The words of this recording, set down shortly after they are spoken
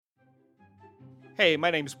Hey,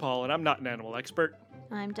 my name's Paul, and I'm not an animal expert.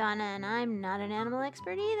 I'm Donna, and I'm not an animal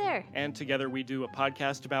expert either. And together we do a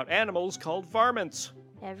podcast about animals called Varmints.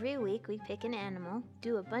 Every week we pick an animal,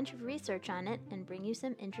 do a bunch of research on it, and bring you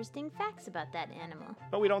some interesting facts about that animal.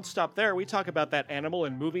 But we don't stop there. We talk about that animal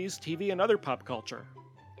in movies, TV, and other pop culture.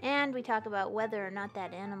 And we talk about whether or not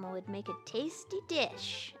that animal would make a tasty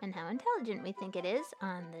dish, and how intelligent we think it is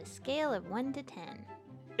on the scale of 1 to 10.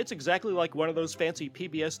 It's exactly like one of those fancy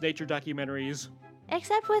PBS nature documentaries.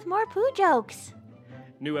 Except with more poo jokes.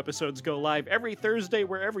 New episodes go live every Thursday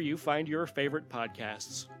wherever you find your favorite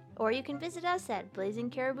podcasts. Or you can visit us at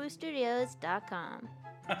blazingcariboustudios.com.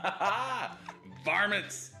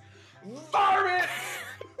 Varmints! Varmints!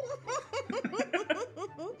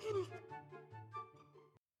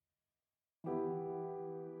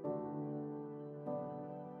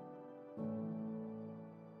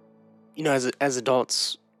 As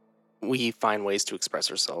adults, we find ways to express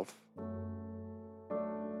ourselves.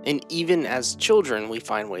 And even as children, we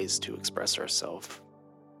find ways to express ourselves.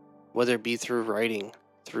 Whether it be through writing,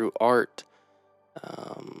 through art,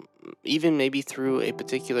 even maybe through a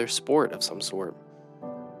particular sport of some sort.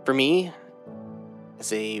 For me,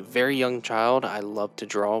 as a very young child, I loved to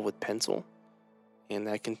draw with pencil. And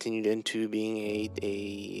that continued into being a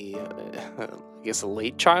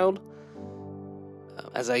late child.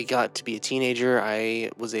 As I got to be a teenager, I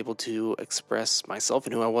was able to express myself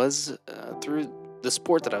and who I was through the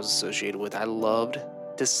sport that I was associated with. I loved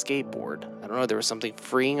to skateboard. I don't know, there was something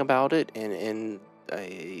freeing about it, and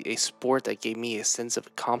a sport that gave me a sense of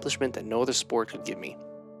accomplishment that no other sport could give me.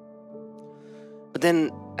 But then,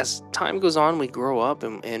 as time goes on, we grow up,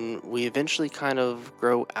 and we eventually kind of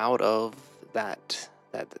grow out of that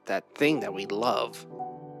thing that we love.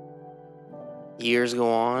 Years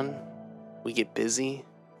go on. We get busy,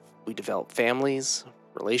 we develop families,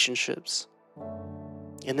 relationships,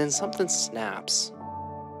 and then something snaps.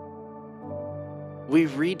 We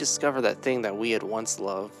rediscover that thing that we had once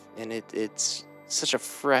loved, and it's such a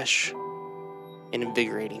fresh and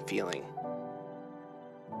invigorating feeling.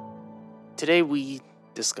 Today we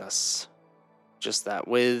discuss just that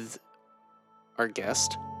with our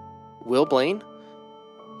guest, Will Blaine.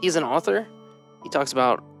 He's an author. He talks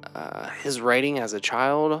about his writing as a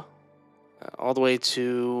child, all the way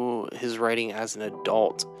to his writing as an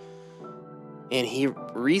adult. And he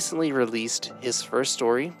recently released his first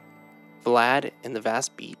story, Vlad and the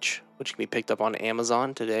Vast Beach, which can be picked up on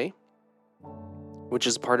Amazon today, which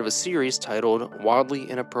is part of a series titled Wildly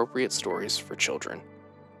Inappropriate Stories for Children.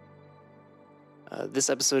 This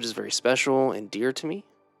episode is very special and dear to me.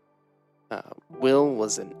 Will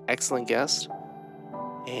was an excellent guest,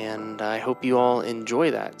 and I hope you all enjoy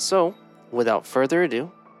that. So, without further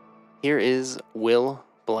ado, here is Will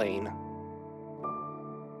Blaine.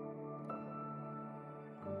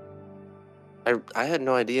 I had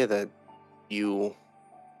no idea that you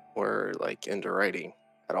were into writing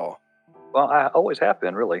at all. Well, I always have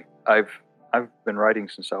been, really. I've been writing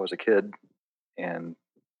since I was a kid, and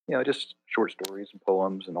just short stories and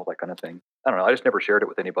poems and all that kind of thing. I don't know. I just never shared it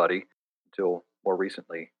with anybody until more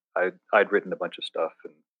recently. I'd written a bunch of stuff,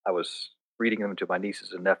 and I was reading them to my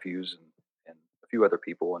nieces and nephews and a few other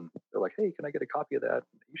people, and they're like, "Hey, can I get a copy of that?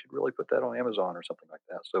 You should really put that on Amazon or something like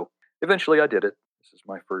that." So eventually, I did it. This is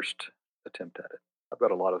my first attempt at it. I've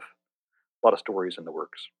got a lot of stories in the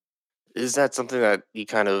works. Is that something that you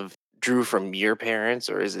kind of drew from your parents,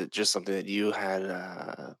 or is it just something that you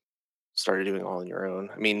had started doing all on your own?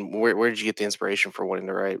 I mean, where did you get the inspiration for wanting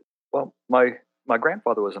to write? Well, my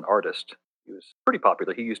grandfather was an artist. He was pretty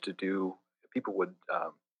popular. He used to do. People would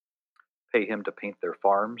pay him to paint their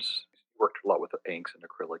farms. He worked a lot with the inks and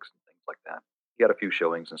acrylics and things like that. He had a few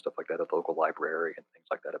showings and stuff like that at the local library and things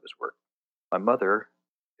like that of his work. My mother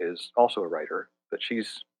is also a writer, but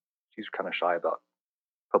she's kind of shy about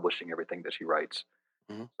publishing everything that she writes.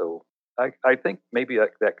 Mhm. So I think maybe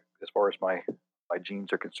that as far as my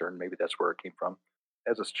genes are concerned, maybe that's where it came from.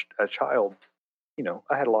 As a child,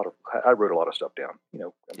 I had I wrote a lot of stuff down.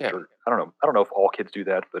 I'm Yeah. sure, I don't know if all kids do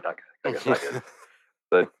that, but I guess I did.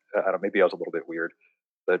 But I don't. Maybe I was a little bit weird.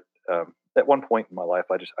 But at one point in my life,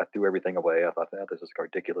 I threw everything away. I thought, this is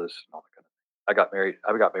ridiculous and all that kind of thing. I got married.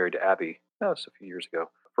 I got married to Abby. That was a few years ago.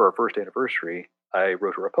 For our first anniversary, I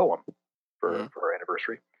wrote her a poem Mhm. for our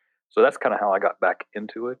anniversary. So that's kind of how I got back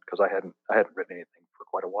into it, because I hadn't written anything for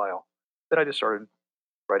quite a while. Then I just started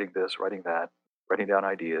writing this, writing that, writing down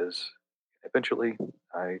ideas. Eventually,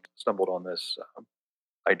 I stumbled on this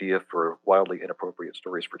idea for wildly inappropriate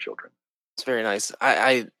stories for children. It's very nice.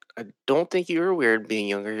 I don't think you were weird being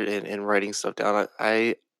younger and writing stuff down.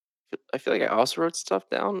 I feel like I also wrote stuff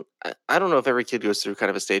down. I don't know if every kid goes through kind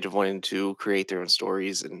of a stage of wanting to create their own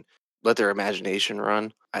stories and let their imagination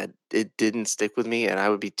run. It didn't stick with me, and I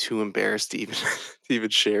would be too embarrassed to even to even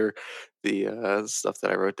share the stuff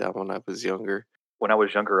that I wrote down when I was younger. When I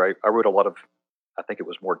was younger, I wrote a lot of, I think it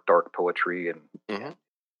was more dark poetry, Hmm. and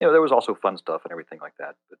there was also fun stuff and everything like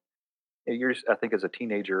that. But I think as a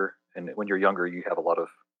teenager and when you're younger, you have a lot of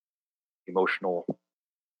emotional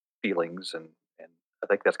feelings, and I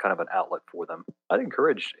think that's kind of an outlet for them. I'd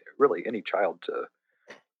encourage really any child to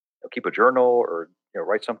keep a journal or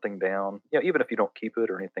write something down. Even if you don't keep it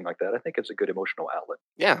or anything like that, I think it's a good emotional outlet.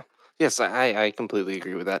 Yeah. Yes, I completely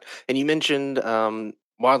agree with that. And you mentioned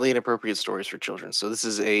wildly inappropriate stories for children. So this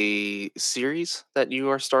is a series that you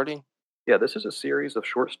are starting. Yeah, this is a series of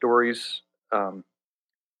short stories. Um,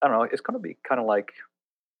 I don't know. It's going to be kind of like,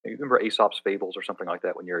 you remember Aesop's fables or something like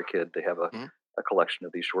that. When you're a kid, they have Mhm. a collection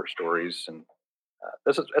of these short stories, and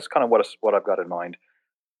that's kind of what I've got in mind.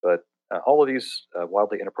 But all of these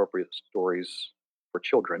wildly inappropriate stories for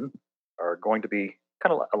children are going to be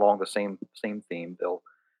kind of along the same theme. They'll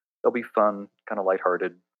be fun, kind of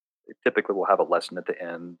lighthearted. They typically will have a lesson at the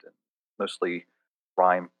end, and mostly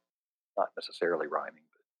rhyme, not necessarily rhyming,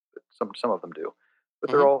 but some of them do. But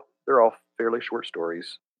Mhm. they're all fairly short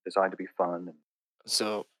stories designed to be fun. And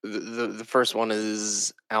So the first one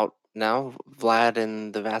is out now, Vlad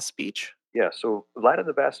and the Vast Beach. yeah, so Light of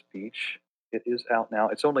the Vast Beach, it is out now.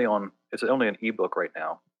 It's only an ebook right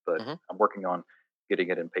now, but Hmm. I'm working on getting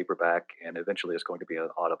it in paperback, and eventually it's going to be an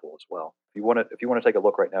Audible as well. If you want to take a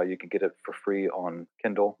look right now, you can get it for free on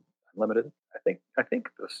Kindle Unlimited. I think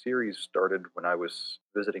the series started when I was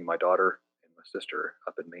visiting my daughter and my sister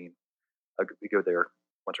up in Maine. We go there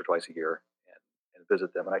once or twice a year and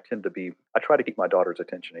visit them. And I try to keep my daughter's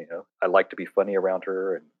attention. I like to be funny around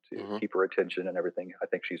her and to Hmm. keep her attention and everything. I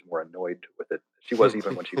think she's more annoyed with it. She was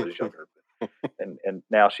even when she was younger. And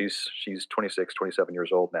now she's 26, 27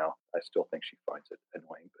 years old now. I still think she finds it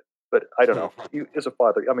annoying. But I don't know. You, as a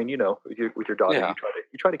father, I mean, with your daughter, Yeah.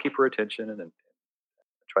 you try to keep her attention and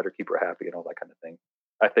try to keep her happy and all that kind of thing.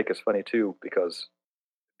 I think it's funny too because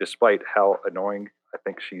despite how annoying I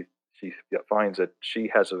think she finds it,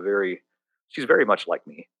 she's very much like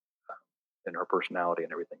me in her personality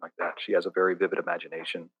and everything like that. She has a very vivid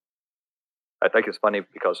imagination. I think it's funny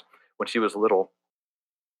because when she was little,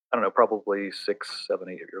 I don't know, probably 6, 7,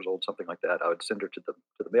 8 years old, something like that, I would send her to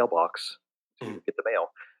the mailbox to get the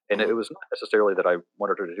mail, and it Hmm. was not necessarily that I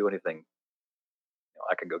wanted her to do anything.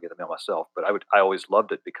 I can go get the mail myself, but I always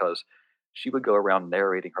loved it because she would go around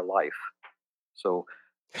narrating her life. So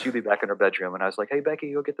she'd be back in her bedroom, and I was like, "Hey,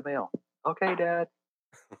 Becky, go get the mail." "Okay, Dad."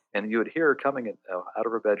 And you would hear her coming out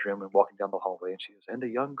of her bedroom and walking down the hallway, and she was, and the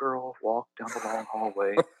young girl walked down the long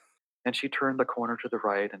hallway, and she turned the corner to the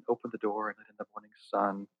right and opened the door and let in the morning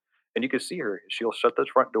sun. And you could see her. She'll shut the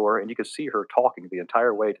front door, and you could see her talking the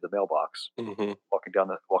entire way to the mailbox, Hmm. walking down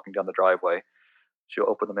the driveway. She'll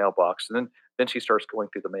open the mailbox, and then she starts going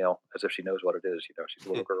through the mail as if she knows what it is. She's a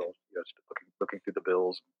little girl, just looking through the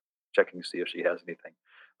bills, checking to see if she has anything.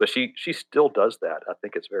 But she still does that. I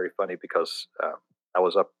think it's very funny because I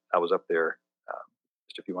was up there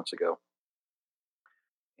just a few months ago,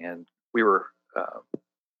 and we were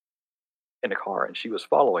in a car, and she was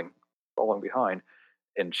following behind,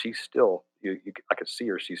 and she's still I could see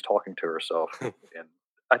her. She's talking to herself, and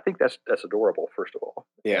I think that's adorable. First of all,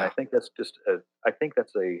 and I Yeah. think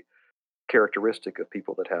that's a characteristic of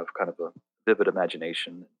people that have kind of a vivid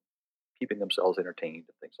imagination, keeping themselves entertained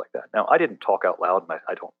and things like that. Now, I didn't talk out loud.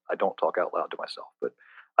 I don't talk out loud to myself, but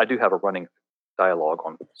I do have a running dialogue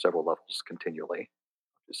on several levels continually.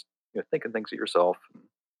 Just thinking things to yourself. And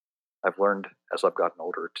I've learned as I've gotten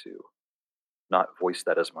older to not voice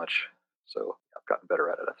that as much. So I've gotten better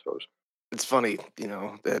at it, I suppose. It's funny,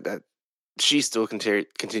 that she still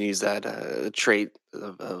continues that trait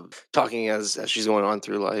of talking as she's going on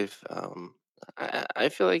through life. I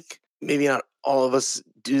feel like maybe not all of us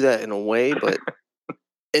do that in a way, but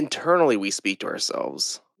internally we speak to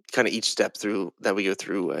ourselves, kind of each step through that we go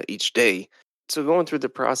through each day. So going through the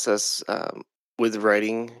process with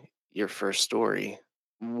writing your first story,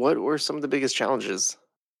 what were some of the biggest challenges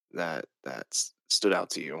that stood out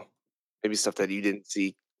to you? Maybe stuff that you didn't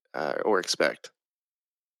see or expect.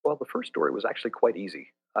 Well, the first story was actually quite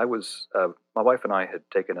easy. My wife and I had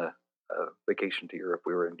taken a vacation to Europe.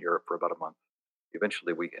 We were in Europe for about a month.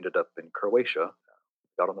 Eventually, we ended up in Croatia.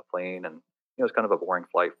 Got on the plane, and it was kind of a boring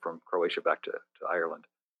flight from Croatia back to Ireland.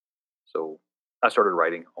 So I started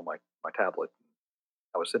writing on my tablet.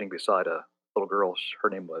 I was sitting beside a little girl. Her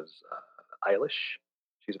name was Eilish.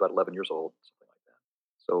 She's about 11 years old, something like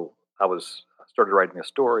that. So I started writing a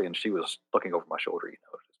story, and she was looking over my shoulder,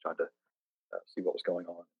 just trying to see what was going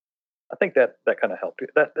on. I think that kind of helped.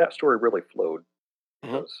 That story really flowed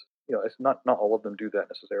Hmm. because it's not all of them do that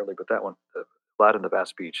necessarily, but that one, the Vlad and the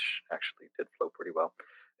Vast Beach, actually did flow pretty well.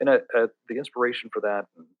 And the inspiration for that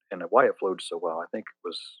and why it flowed so well, I think,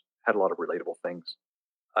 was had a lot of relatable things.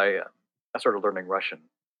 I started learning Russian,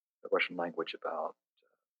 the Russian language, about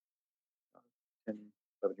 10,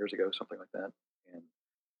 11 years ago, something like that. And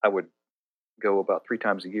I would go about 3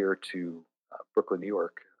 times a year to Brooklyn, New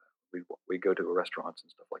York. We go to restaurants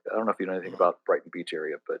and stuff like that. I don't know if you know anything Mhm. about Brighton Beach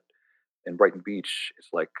area, but in Brighton Beach, it's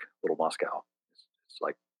like little Moscow. It's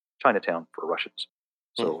like Chinatown for Russians.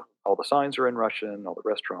 Mm. So all the signs are in Russian, all the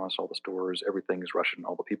restaurants, all the stores, everything is Russian.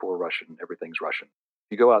 All the people are Russian. Everything's Russian.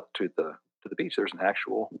 You go out to the beach. There's an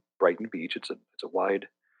actual Brighton Beach. It's a wide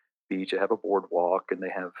beach. They have a boardwalk, and they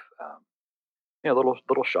have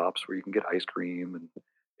little shops where you can get ice cream, and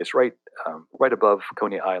it's right above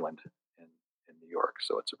Coney Island in New York.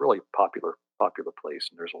 So it's a really popular place,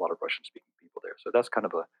 and there's a lot of Russian speaking people there. So that's kind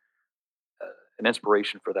of an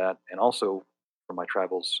inspiration for that, and also for my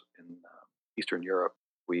travels in Eastern Europe,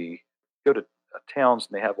 we go to towns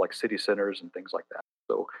and they have like city centers and things like that.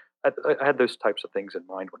 So I had those types of things in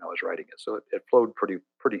mind when I was writing it. So it flowed pretty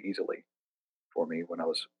easily for me when I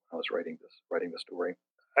was writing the story.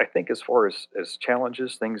 I think as far as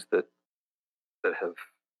challenges, things that have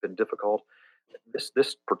been difficult,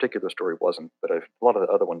 this particular story wasn't, but a lot of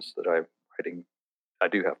the other ones that I'm writing, I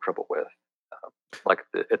do have trouble with. Like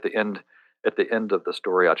at the end of the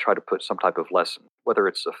story, I try to put some type of lesson, whether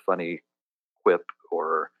it's a funny quip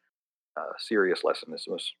or a serious lesson. It's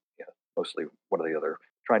mostly one or the other.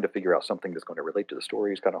 Trying to figure out something that's going to relate to the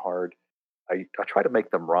story is kind of hard. I try to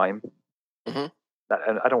make them rhyme, Mhm.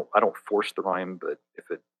 and I don't force the rhyme, but if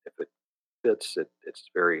it fits, it's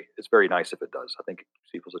very nice if it does. I think it keeps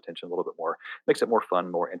people's attention a little bit more, makes it more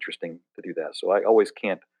fun, more interesting to do that. So I always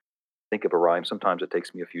can't think of a rhyme. Sometimes it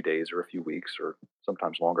takes me a few days or a few weeks or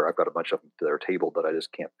sometimes longer. I've got a bunch of them to their table that I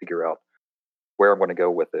just can't figure out where I'm going to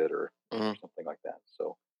go with it or Mhm. something like that.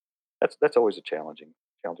 So that's always a challenging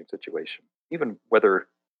situation. Even whether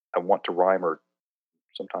I want to rhyme or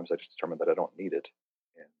sometimes I just determine that I don't need it.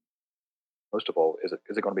 And most of all, is it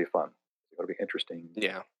going to be fun? Is it going to be interesting?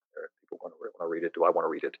 Yeah. Are people going to want to read it? Do I want to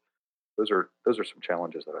read it? Those are some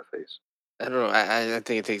challenges that I face. I don't know. I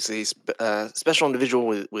think it takes a special individual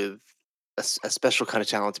with a special kind of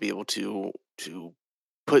talent to be able to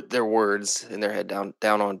put their words in their head down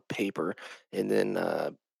on paper, and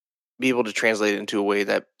then be able to translate it into a way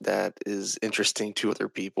that is interesting to other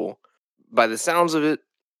people. By the sounds of it,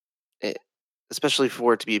 it especially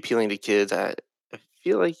for it to be appealing to kids, I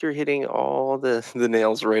feel like you're hitting all the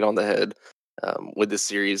nails right on the head with this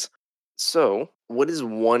series. So, what is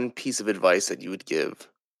one piece of advice that you would give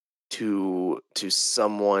to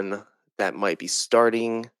someone that might be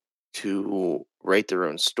starting to write their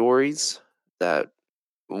own stories, that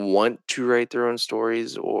want to write their own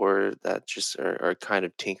stories, or that just are kind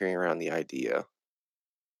of tinkering around the idea?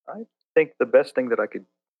 I think the best thing that I could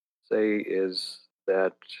say is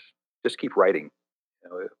that just keep writing.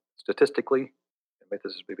 Statistically,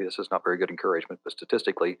 maybe this is not very good encouragement, but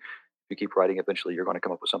statistically, if you keep writing, eventually you're going to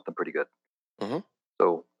come up with something pretty good. Hmm.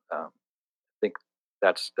 So I think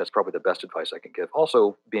that's probably the best advice I can give.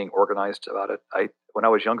 Also, being organized about it. I When I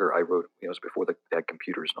was younger, I wrote. It was before they had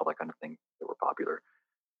computers and all that kind of thing that were popular.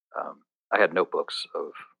 I had notebooks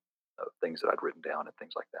of things that I'd written down and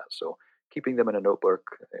things like that. So keeping them in a notebook.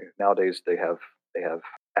 Nowadays they have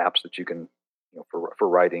apps that you can for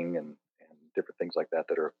writing and different things like that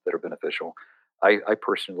are beneficial. I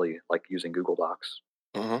personally like using Google Docs.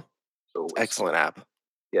 Hmm. So it's Excellent app.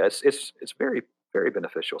 yeah, it's very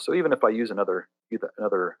beneficial. So even if I use another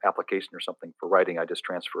application or something for writing, I just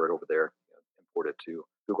transfer it over there, import it to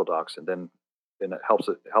Google Docs, and then it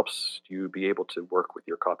helps you be able to work with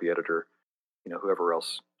your copy editor, whoever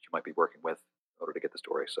else you might be working with in order to get the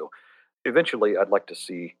story. So eventually, I'd like to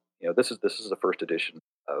see, this is the first edition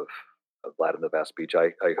of Vlad and the Vast Beach.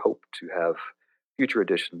 I hope to have future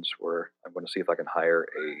editions where I'm going to see if I can hire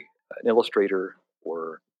an illustrator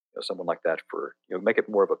or someone like that for make it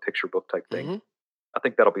more of a picture book type thing. Hmm. I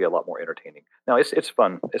think that'll be a lot more entertaining. Now it's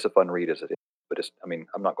fun. It's a fun read as it is, but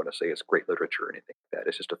I'm not going to say it's great literature or anything like that.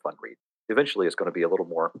 It's just a fun read. Eventually, it's going to be a little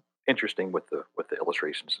more interesting with the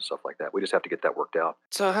illustrations and stuff like that. We just have to get that worked out.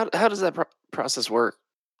 So how does that process work?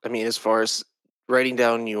 I mean, as far as writing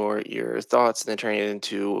down your thoughts and then turning it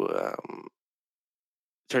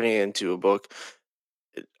into a book,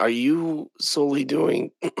 are you solely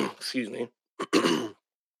doing? Excuse me.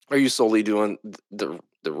 Are you solely doing the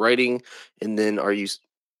writing, and then are you,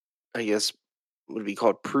 I guess, would it be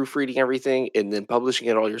called proofreading everything and then publishing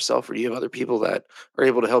it all yourself, or do you have other people that are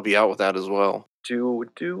able to help you out with that as well? To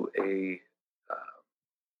do a uh,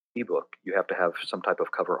 ebook, you have to have some type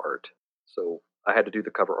of cover art. So I had to do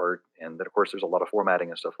the cover art, and then of course there's a lot of formatting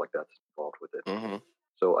and stuff like that that's involved with it. Hmm.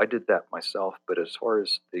 So I did that myself. But as far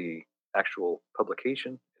as the actual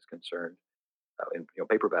publication is concerned, in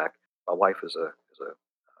paperback, my wife is a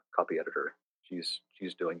copy editor.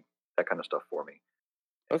 She's doing that kind of stuff for me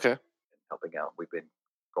Okay. and helping out. We've been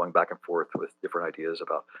going back and forth with different ideas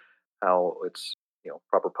about how it's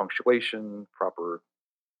proper punctuation, proper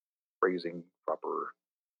phrasing, proper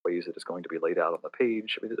ways that it's going to be laid out on the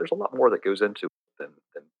page. I mean, there's a lot more that goes into it than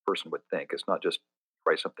a person would think. It's not just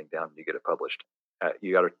write something down and you get it published.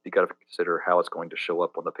 You got to consider how it's going to show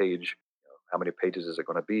up on the page. How many pages is it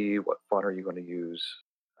going to be? What font are you going to use?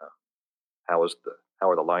 Uh, how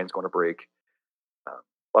are the lines going to break?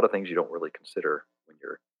 A lot of things you don't really consider when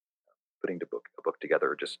you're putting a book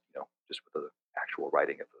together, just with the actual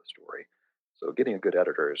writing of the story. So getting a good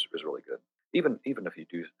editor is really good. Even if you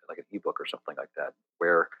do like an ebook or something like that,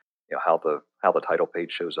 where how the title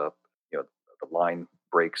page shows up, the line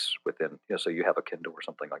breaks within, so you have a Kindle or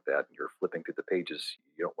something like that, and you're flipping through the pages.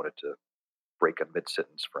 You don't want it to break a mid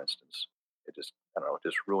sentence, for instance. It just, I don't know, it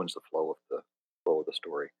just ruins the flow of the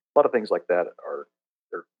story. A lot of things like that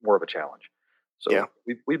they're more of a challenge. Yeah.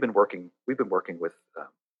 So we've been working with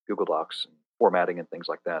Google Docs and formatting and things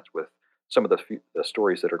like that with some of the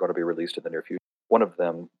stories that are going to be released in the near future. One of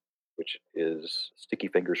them, which is Sticky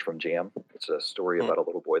Fingers from Jam. It's a story Hmm. about a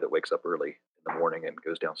little boy that wakes up early in the morning and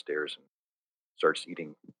goes downstairs and starts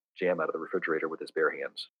eating jam out of the refrigerator with his bare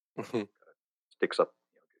hands. Mhm. Sticks up,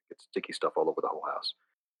 gets sticky stuff all over the whole house.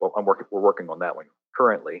 Well, we're working on that one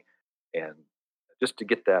currently, and just to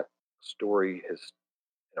get that story is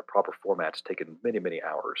in a proper format, it's taken many, many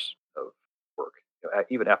hours of work.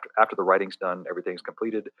 Even after the writing's done, everything's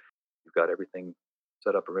completed, you've got everything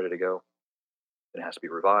set up and ready to go. Then it has to be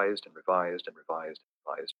revised and revised and revised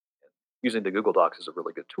and revised. And using the Google Docs is a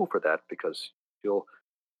really good tool for that because she'll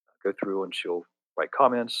go through and she'll write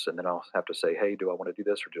comments, and then I'll have to say, "Hey, do I want to do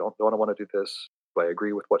this or don't I want to do this? Do I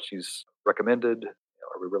agree with what she's recommended?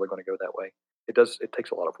 Are we really going to go that way?" It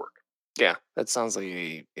takes a lot of work. Yeah, that sounds like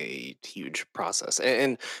a huge process.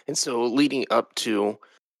 And so leading up to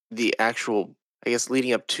the actual, I guess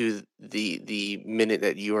leading up to the minute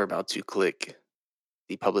that you are about to click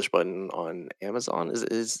the publish button on Amazon,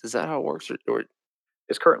 is that how it works, or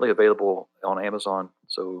It's currently available on Amazon.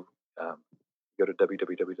 So go to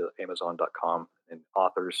www.amazon.com and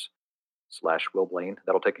authors/Will Blaine.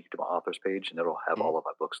 That'll take you to my authors page, and it'll have Mhm. all of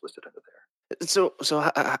my books listed under there.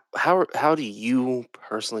 How do you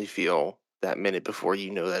personally feel that minute before you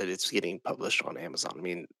know that it's getting published on Amazon? I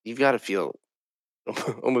mean, you've got to feel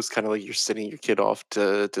almost kind of like you're sending your kid off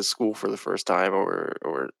to school for the first time,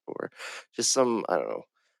 or just some, I don't know.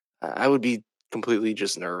 I would be completely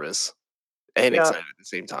just nervous and Yeah, excited at the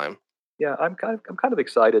same time. yeah, I'm kind of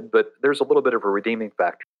excited, but there's a little bit of a redeeming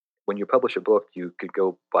factor. When you publish a book, you could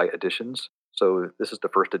go buy editions. So this is the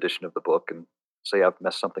first edition of the book, and say I've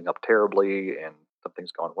messed something up terribly and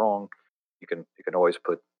something's gone wrong, you can always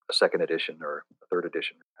put a second edition or a third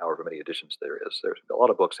edition, however many editions there is. There's a lot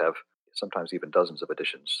of books have sometimes even dozens of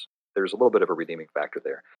editions. There's a little bit of a redeeming factor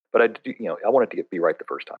there, but I want it to be right the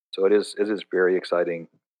first time. So it is very exciting,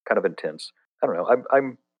 kind of intense. I don't know.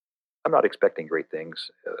 I'm not expecting great things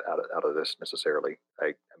out of this necessarily.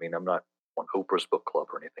 I mean, I'm not on Oprah's book club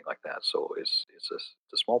or anything like that. So it's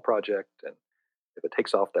a small project, and if it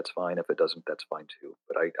takes off, that's fine. If it doesn't, that's fine too.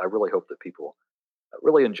 But I really hope that people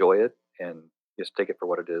really enjoy it and just take it for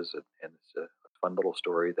what it is. And it's a fun little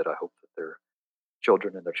story that I hope that their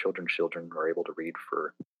children and their children's children are able to read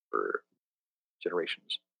for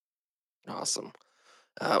generations. Awesome.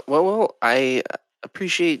 Well, I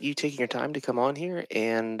appreciate you taking your time to come on here.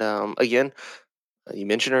 And again, you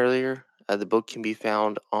mentioned earlier the book can be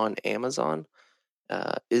found on Amazon.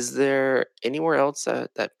 Is there anywhere else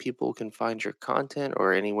that people can find your content,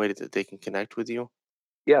 or any way that they can connect with you?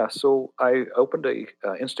 Yeah. So I opened a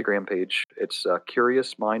Instagram page. It's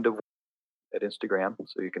Curious Mind of at Instagram,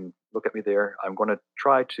 so you can look at me there. I'm going to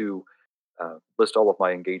try to list all of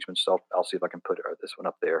my engagements. I'll see if I can put this one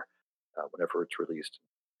up there whenever it's released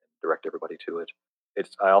and direct everybody to it.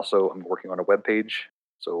 I'm working on a web page,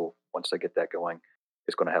 so once I get that going,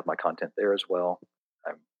 it's going to have my content there as well.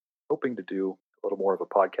 I'm hoping to do a little more of a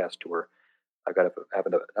podcast tour. I've got to have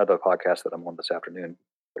another podcast that I'm on this afternoon,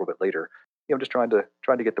 a little bit later. Just trying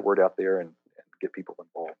to get the word out there and get people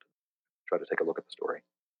involved. Try to take a look at the story.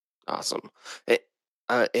 Awesome.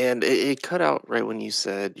 And it cut out right when you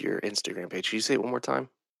said your Instagram page. Can you say it one more time?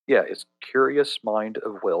 Yeah, it's Curious Mind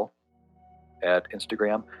of Will at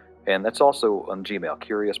Instagram, and that's also on Gmail.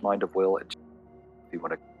 Curious Mind of Will. If you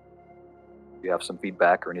want to, you have some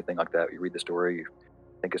feedback or anything like that, you read the story,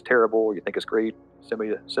 think it's terrible or you think it's great, send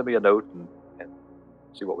me a note and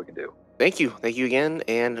see what we can do. Thank you again,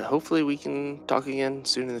 and hopefully we can talk again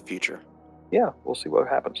soon in the future. Yeah, we'll see what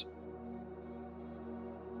happens.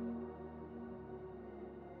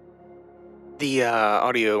 The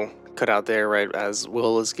audio cut out there right as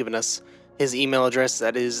Will has given us his email address.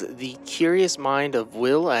 That is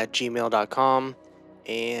thecuriousmindofwill@gmail.com,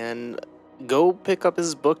 and go pick up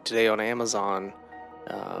his book today on Amazon.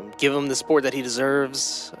 Give him the support that he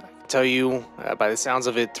deserves. I can tell you, by the sounds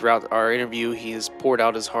of it, throughout our interview, he has poured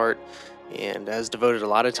out his heart and has devoted a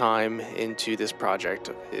lot of time into this project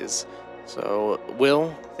of his. So,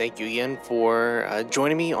 Will, thank you again for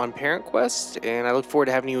joining me on Parent Quest, and I look forward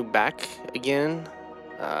to having you back again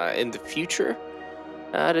in the future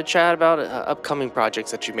to chat about upcoming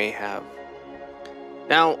projects that you may have.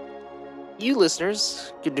 Now, you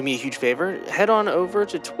listeners, could do me a huge favor. Head on over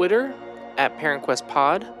to Twitter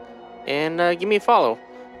 @ParentQuestPod and give me a follow.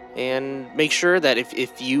 And make sure that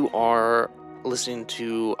if you are listening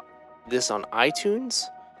to this on iTunes,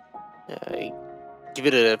 give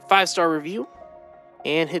it a 5-star review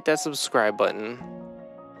and hit that subscribe button.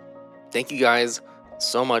 Thank you guys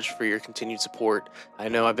so much for your continued support. I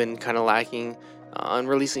know I've been kind of lacking on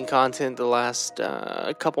releasing content the last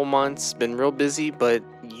couple months. Been real busy, but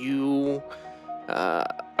you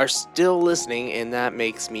are still listening, and that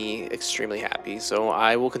makes me extremely happy. So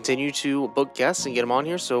I will continue to book guests and get them on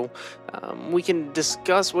here so we can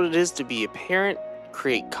discuss what it is to be a parent,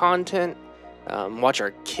 create content, watch our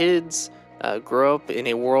kids grow up in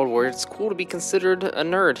a world where it's cool to be considered a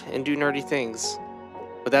nerd and do nerdy things.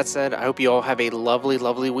 With that said, I hope you all have a lovely,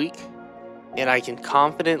 lovely week, and I can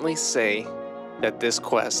confidently say that this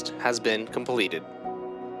quest has been completed.